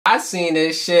seen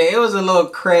this shit. It was a little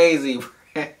crazy.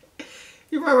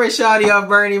 You remember Shawty off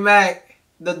Bernie Mac?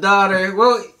 The daughter.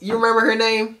 Well, you remember her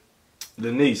name?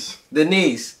 Denise.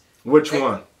 Denise. Which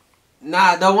one?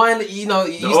 Nah, the one, you know,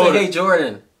 you used to hate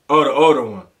Jordan. Oh, the older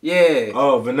one. Yeah.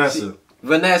 Oh, Vanessa.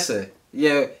 Vanessa.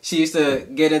 Yeah, she used to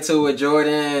get into it with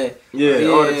Jordan. Yeah,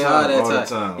 all the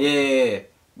time. Yeah.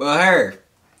 But her.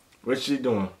 What's she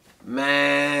doing?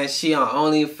 Man, she on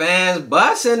OnlyFans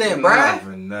busting it, bruh.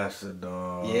 Vanessa,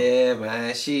 dog. Yeah,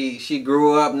 man. She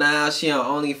grew up now. She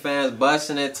on OnlyFans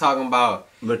busting it, talking about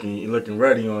looking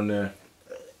ready on there.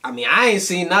 I mean, I ain't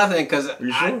seen nothing because,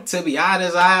 sure? To be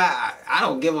honest, I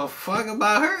don't give a fuck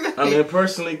about her. I mean,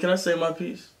 personally, can I say my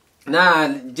piece? Nah,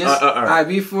 just all right,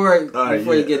 before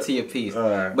you get to your piece. All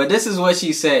right. But this is what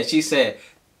she said. She said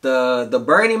the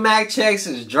Bernie Mac checks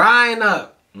is drying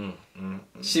up.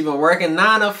 She been working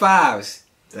 9 to 5s.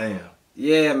 Damn.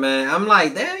 Yeah, man. I'm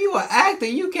like, damn, you an actor.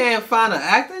 You can't find an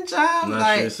acting job. Not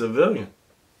like, a civilian.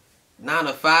 9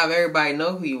 to 5, everybody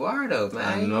know who you are though,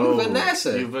 man. I know. You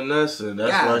Vanessa. You Vanessa.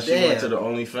 That's God why she damn. went to the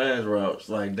OnlyFans route. It's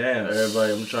like, damn,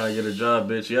 everybody, I'm trying to get a job,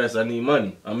 bitch. Yes, I need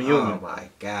money. I'm human. Oh my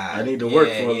God. I need to work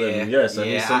for a living. Yes, I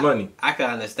need some money. I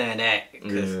can understand that.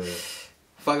 Yeah.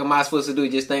 Fuck am I supposed to do?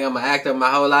 Just think I'm an actor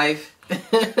my whole life?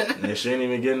 And she ain't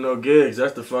even getting no gigs.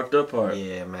 That's the fucked up part.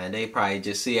 Yeah, man. They probably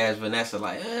just see as Vanessa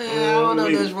like, I don't know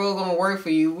if this role gonna work for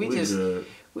you. We just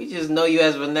know you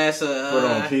as Vanessa. Put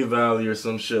on P-Valley or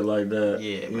some shit like that.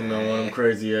 Yeah, you man. know, one of them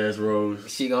crazy ass roles.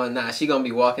 She gonna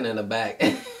be walking in the back.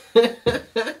 As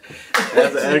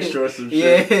an extra or some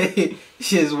shit. Yeah,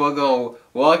 she just gonna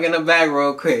walk in the back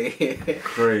real quick.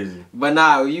 Crazy. But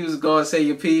nah, you was gonna say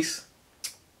your piece?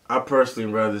 I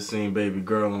personally rather seen Baby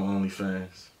Girl on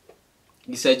OnlyFans.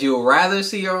 You said you would rather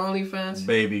see your OnlyFans?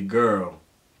 Baby Girl.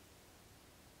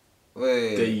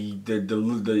 Wait.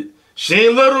 The she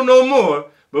ain't little no more.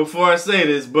 Before I say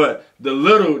this, but the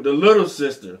little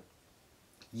sister.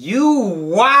 You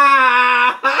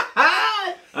wow!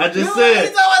 I just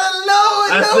said.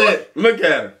 I said, look at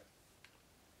her.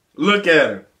 Look at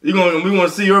her. We want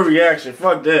to see your reaction.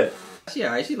 Fuck that. She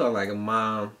alright. She look like a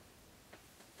mom.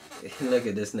 Look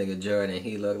at this nigga Jordan.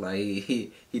 He look like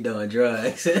he doing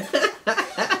drugs. On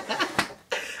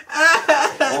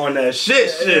that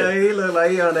shit. Yeah, he look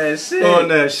like he on that shit. On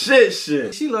that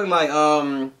shit. She look like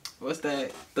what's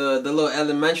that? The little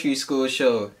elementary school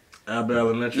show. Albert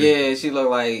Elementary. Yeah, she look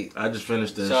like. I just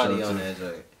finished that Shawty show on too. that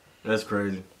joint. That's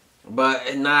crazy.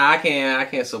 But nah, I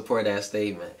can't support that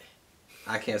statement.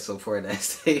 I can't support that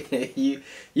statement.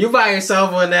 You by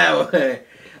yourself on that one.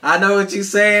 I know what you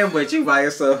saying, but you by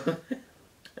yourself. But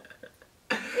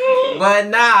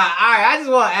nah, alright, I just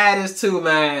want to add this too,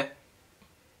 man.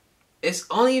 Is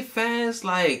OnlyFans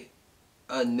like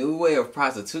a new way of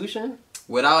prostitution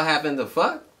without having to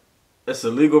fuck? It's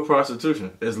illegal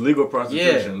prostitution. It's legal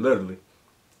prostitution, literally.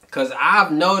 Cause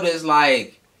I've noticed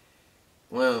like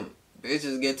when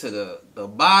bitches get to the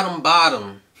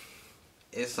bottom,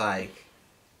 it's like,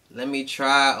 let me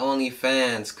try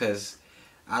OnlyFans cause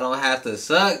I don't have to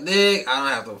suck dick, I don't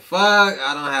have to fuck,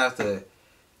 I don't have to,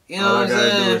 you know what I'm saying? All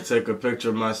I gotta do is take a picture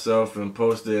of myself and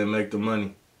post it and make the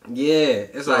money. Yeah,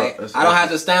 it's like, I don't have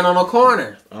to stand on the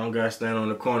corner. I don't gotta stand on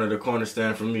the corner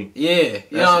stand for me. Yeah,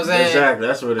 you know what I'm saying? Exactly,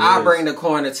 that's what it is. I bring the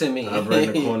corner to me. I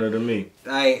bring the corner to me.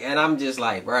 Like, and I'm just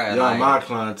like, bruh. Y'all like, my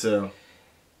clientele.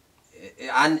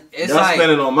 It's y'all like,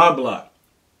 spending on my block.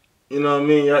 You know what I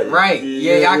mean? Right.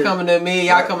 Y'all coming to me.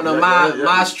 Y'all coming to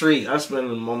my street. I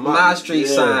spending on my street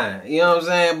sign. You know what I'm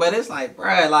saying? But it's like,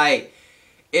 bruh, like,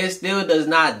 it still does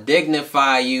not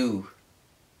dignify you.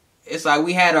 It's like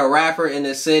we had a rapper in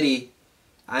the city.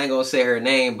 I ain't gonna say her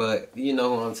name, but you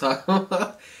know who I'm talking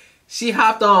about. She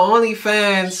hopped on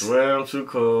OnlyFans. Swear I'm too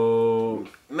cold.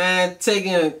 Man,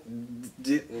 taking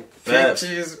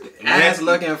pictures, ass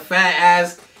looking fat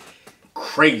ass.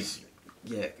 Crazy.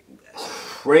 Yeah.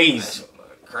 Crazy.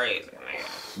 Crazy,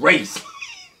 nigga. Crazy.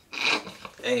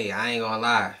 Hey, I ain't gonna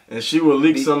lie. And she would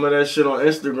leak some of that shit on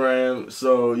Instagram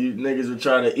so you niggas would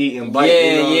try to eat and bite,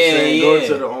 you know what I'm saying? Go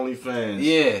to the OnlyFans.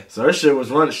 Yeah. So her shit was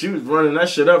running, she was running that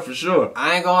shit up for sure.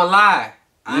 I ain't gonna lie.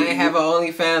 I ain't have an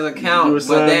OnlyFans account.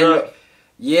 But then, up?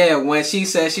 Yeah, when she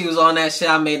said she was on that shit,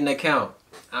 I made an account.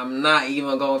 I'm not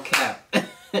even gonna cap.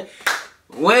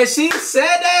 When she said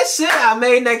that shit, I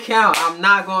made an account. I'm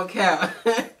not gonna cap.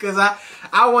 Cause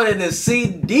I wanted to see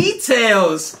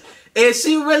details. Is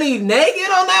she really naked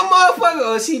on that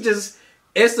motherfucker, or is she just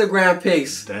Instagram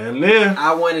pics? Damn near.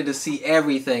 I wanted to see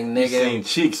everything, nigga. You seen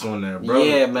cheeks on there, bro.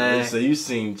 Yeah, man. So you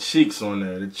seen cheeks on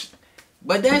there.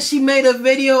 But then she made a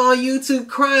video on YouTube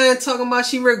crying, talking about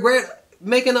she regret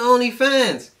making the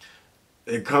OnlyFans.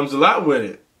 It comes a lot with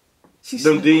it.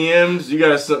 Them DMs, you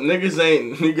got some niggas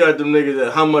ain't. You got them niggas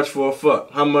that how much for a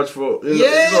fuck? How much for? You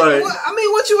know, like, I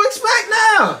mean, what you expect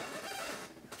now?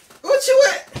 What you?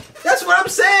 That's what I'm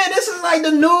saying. This is like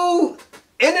the new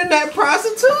internet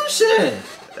prostitution.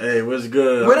 Hey, what's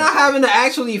good? Without having to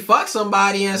actually fuck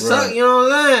somebody and suck, you know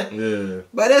what I'm saying? Yeah.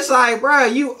 But it's like, bro,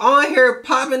 you on here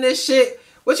popping this shit.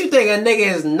 What you think a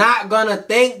nigga is not gonna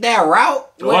think that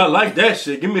route? Oh, I like that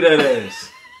shit. Give me that ass.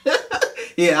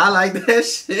 Yeah, I like that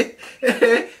shit.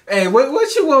 Hey,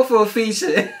 what you want for a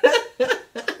feature?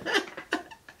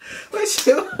 What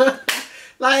you want?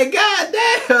 Like,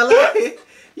 goddamn, like,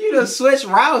 you done switch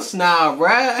routes now,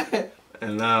 bruh.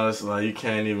 And now it's like you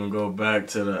can't even go back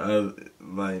to the other,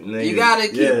 like, nigga. You gotta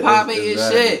keep popping your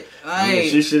shit. Like, I mean,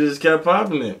 she should have just kept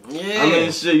popping it. Yeah. I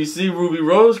mean, shit, you see Ruby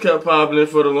Rose kept popping it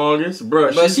for the longest,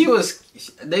 bruh. But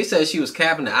they said she was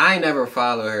capping it. I ain't never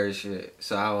followed her shit,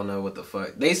 so I don't know what the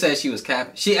fuck. They said she was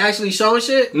capping. She actually showing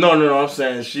shit? No, I'm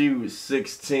saying she was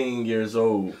 16 years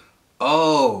old.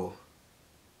 Oh.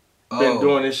 Been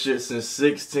doing this shit since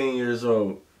 16 years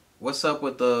old. What's up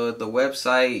with the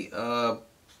website?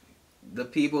 The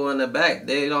people in the back,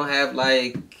 they don't have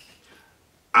like.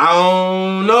 I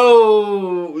don't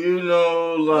know, you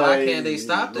know, like. Why can't they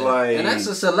stop that? Like, and that's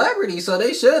a celebrity, so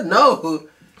they should know.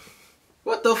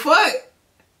 What the fuck?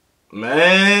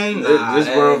 Man, this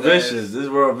world vicious. This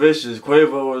world vicious.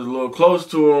 Quavo was a little close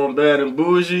to her on Bad and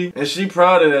Bougie, and she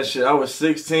proud of that shit. I was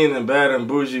 16 in Bad and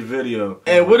Bougie video.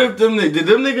 And what if did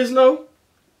them niggas know?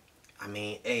 I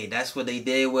mean, hey, that's what they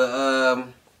did with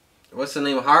what's her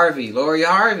name? Harvey, Lori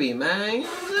Harvey, man. You know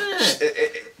what I'm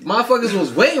saying? Motherfuckers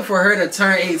was waiting for her to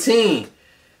turn 18.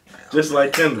 Just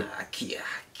like Kendall.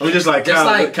 I mean, just like Kylie,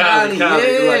 like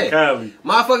Kylie.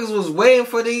 Motherfuckers was waiting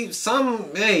for these. Some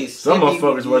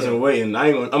motherfuckers wasn't waiting.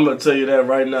 I'm gonna tell you that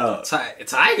right now.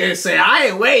 Tiger said, "I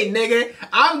ain't waiting, nigga.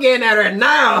 I'm getting at her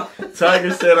now."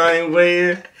 Tiger said, "I ain't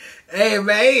waiting." Hey,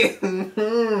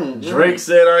 man. Drake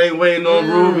said, "I ain't waiting on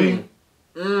Ruby."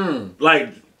 Like,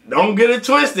 don't get it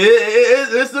twisted.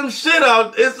 It's some shit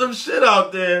out. It's some shit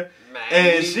out there, man,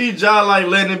 and she just like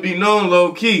letting it be known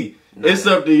low key. It's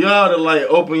up to y'all to like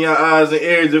open your eyes and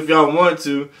ears if y'all want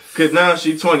to, cause now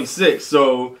she 26,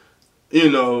 so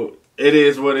you know it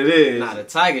is what it is. Nah, the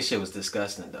Tiger shit was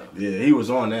disgusting though. Yeah, he was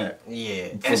on that.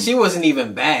 Yeah, and she wasn't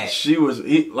even bad. She was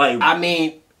like, I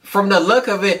mean, from the look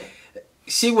of it,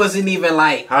 she wasn't even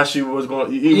like how she was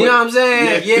going. You know what I'm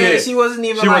saying? Yeah, she wasn't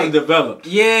even. She wasn't developed.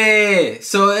 Yeah,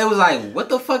 so it was like, what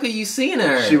the fuck are you seeing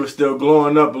her? She was still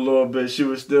glowing up a little bit. She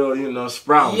was still, you know,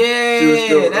 sprouting. Yeah, she was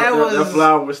still, that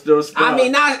flower was still sprouting. I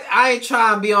mean, I ain't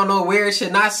trying to be on no weird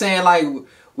shit. Not saying like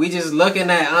we just looking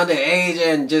at underage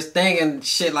and just thinking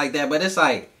shit like that, but it's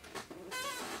like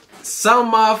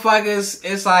some motherfuckers.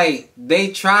 It's like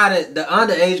they try to the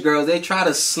underage girls. They try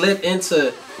to slip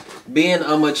into being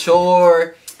a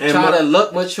mature, try to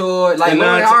look mature, like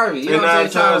Lori Harvey. You know what I'm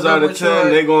saying? 9 times out of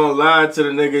 10, they gonna lie to the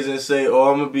niggas and say, "Oh,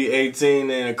 I'm gonna be 18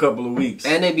 in a couple of weeks."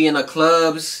 And they be in the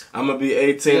clubs. I'm gonna be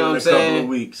 18 in a couple of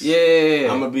weeks.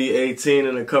 Yeah. I'm gonna be 18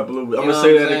 in a couple of weeks. I'm gonna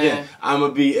say that again. I'm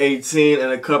gonna be 18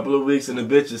 in a couple of weeks, and the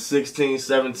bitch is 16,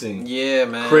 17. Yeah,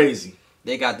 man. Crazy.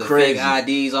 They got the fake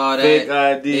IDs, all that. Fake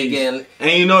IDs.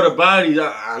 And you know the bodies,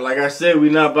 like I said, we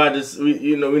not about to,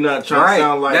 we're not trying to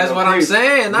sound like that's what I'm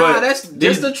saying. Nah, that's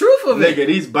just the truth of it. Nigga,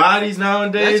 these bodies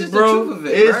nowadays, that's just bro, the truth of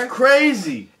it, it's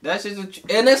crazy. That's just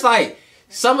and it's like,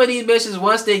 some of these bitches,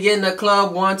 once they get in the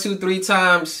club 1, 2, 3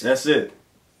 times, that's it.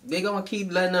 They gonna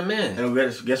keep letting them in. And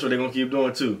guess what they gonna keep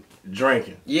doing too?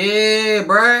 Drinking. Yeah,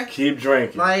 bruh. Keep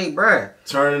drinking. Like, bruh.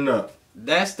 Turning up.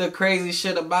 That's the crazy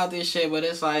shit about this shit, but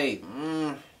it's like,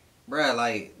 bruh,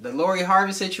 like, the Lori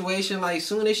Harvey situation, like,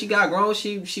 soon as she got grown,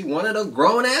 she wanted a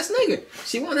grown-ass nigga.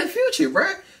 She wanted Future,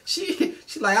 bruh. She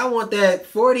like, I want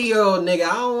that 40-year-old nigga.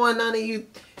 I don't want none of you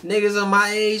niggas of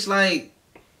my age. Like,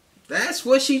 that's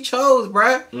what she chose,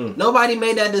 bruh. Nobody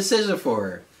made that decision for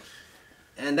her.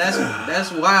 And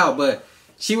that's wild, but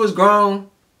she was grown.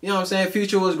 You know what I'm saying?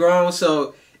 Future was grown,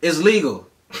 so it's legal.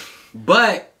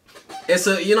 But it's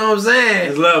a, you know what I'm saying?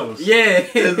 It's levels. Yeah.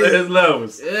 It's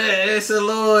levels. Yeah, it's a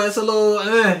little.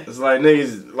 It's like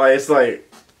niggas, like, it's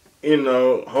like, you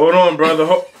know, hold on, brother.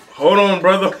 Hold on,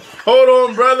 brother. Hold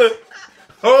on, brother.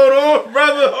 Hold on,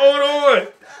 brother. Hold on.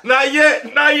 Not yet.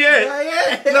 Not yet. Not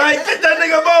yet. Not yet. Get that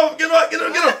nigga off. Get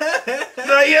him.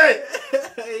 Not yet.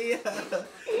 Yeah.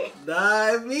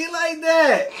 Nah, it be like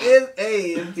that.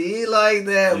 It be like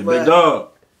that. Hey, but big dog.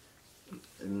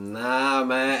 Nah,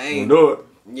 man. Ain't do it.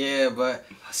 Yeah, but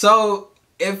so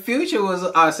if Future was,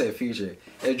 I said Future.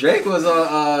 If Drake was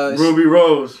on Ruby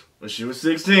Rose when she was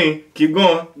 16, keep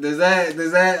going. Does that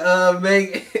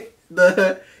make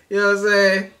the, you know what I'm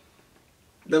saying?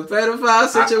 The pedophile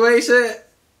situation.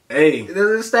 Hey. Does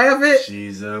it stamp it?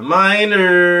 She's a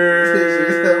minor.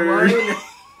 She's a minor.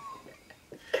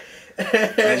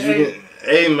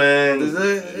 Hey man, you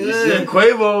see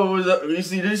Quavo was.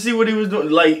 Did you see what he was doing?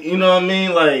 Like, you know what I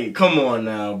mean? Like, come on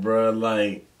now, bro.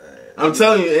 Like, I'm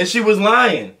telling you, and she was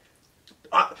lying.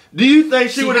 Do you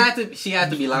think she would have? She had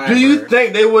to be lying. Do you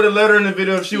think they would have let her in the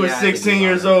video if she was 16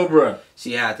 years old, bro?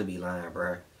 She had to be lying,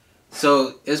 bro.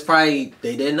 So it's probably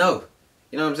they didn't know.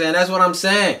 You know what I'm saying? That's what I'm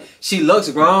saying. She looks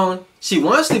grown. She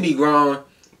wants to be grown.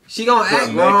 She gonna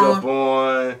act grown. Makeup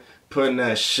on, putting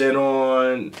that shit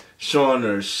on, showing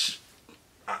her.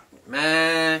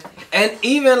 Man, and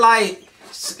even like,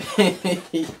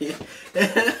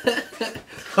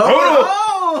 hold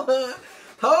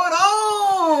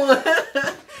on,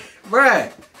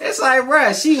 bruh. It's like,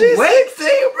 bruh, she's 16,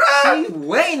 bruh. She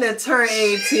waiting to turn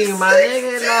 18, my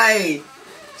nigga. Like,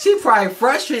 she probably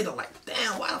frustrated. Like,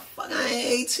 damn, why the fuck I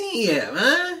ain't 18 yet,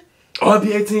 man? Oh, I'll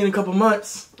be 18 in a couple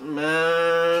months,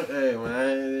 man. Hey,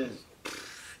 man.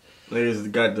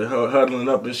 Niggas got the huddling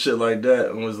up and shit like that,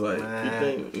 and was like,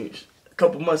 man. You think a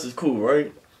couple months is cool,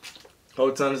 right?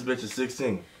 Whole time this bitch is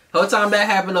 16. Whole time that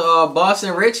happened to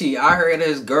Boston Richie, I heard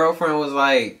his girlfriend was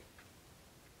like,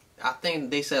 I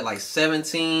think they said like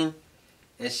 17,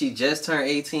 and she just turned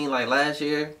 18 like last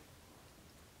year.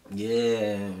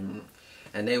 Yeah,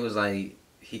 and they was like,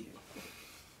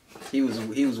 he was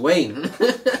waiting.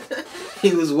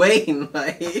 He was waiting.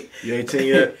 Like, you 18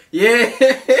 yet? Yeah.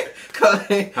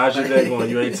 How's your day going?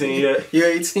 You 18 yet? You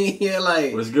 18 yet?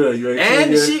 Like, what's good? You 18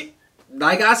 and yet? she,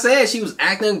 like I said, she was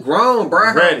acting grown,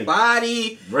 bro. Her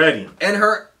body. Ready. And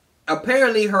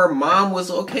apparently her mom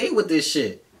was okay with this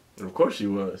shit. Of course she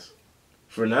was.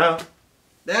 For now.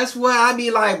 That's why I be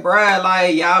like, bruh,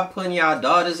 like, y'all putting y'all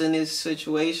daughters in this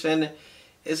situation.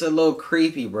 It's a little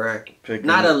creepy, bruh.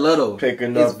 Not a little.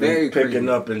 Picking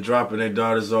up and dropping their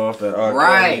daughters off at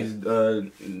right.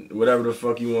 Whatever the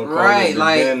fuck you want to call right, it.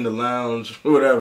 Like, the lounge, whatever.